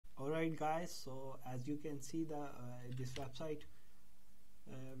Alright guys, so as you can see this website,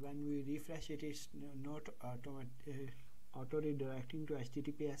 when we refresh it, is not auto redirecting to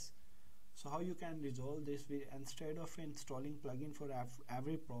HTTPS. So how you can resolve this? Instead of installing plugin for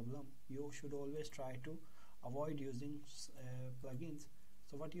every problem, you should always try to avoid using plugins.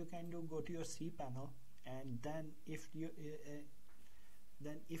 So what you can do, go to your cPanel, and then if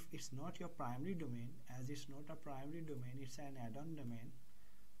it's not your primary domain, as it's not a primary domain, it's an add-on domain,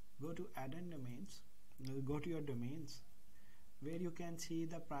 go to add-on domains, go to your domains, where you can see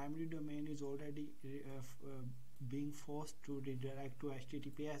the primary domain is already being forced to redirect to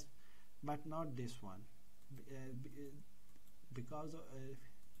HTTPS, but not this one, because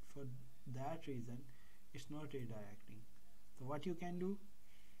for that reason it's not redirecting. So what you can do,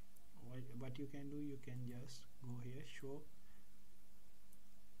 you can just go here, show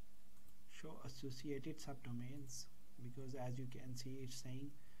associated subdomains, because as you can see it's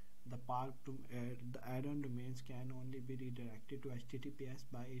saying the add-on domains can only be redirected to HTTPS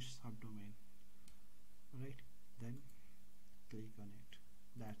by its subdomain. Alright, then click on it.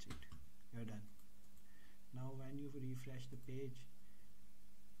 That's it, you're done. Now when you refresh the page,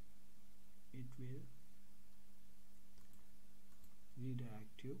 it will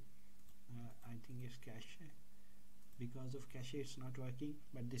redirect you. I think it's cache. Because of cache it's not working,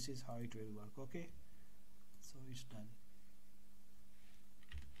 but this is how it will work. Okay, so it's done.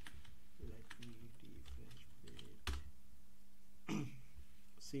 Let me refresh page.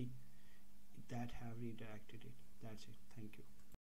 See, that have redirected it. That's it. Thank you.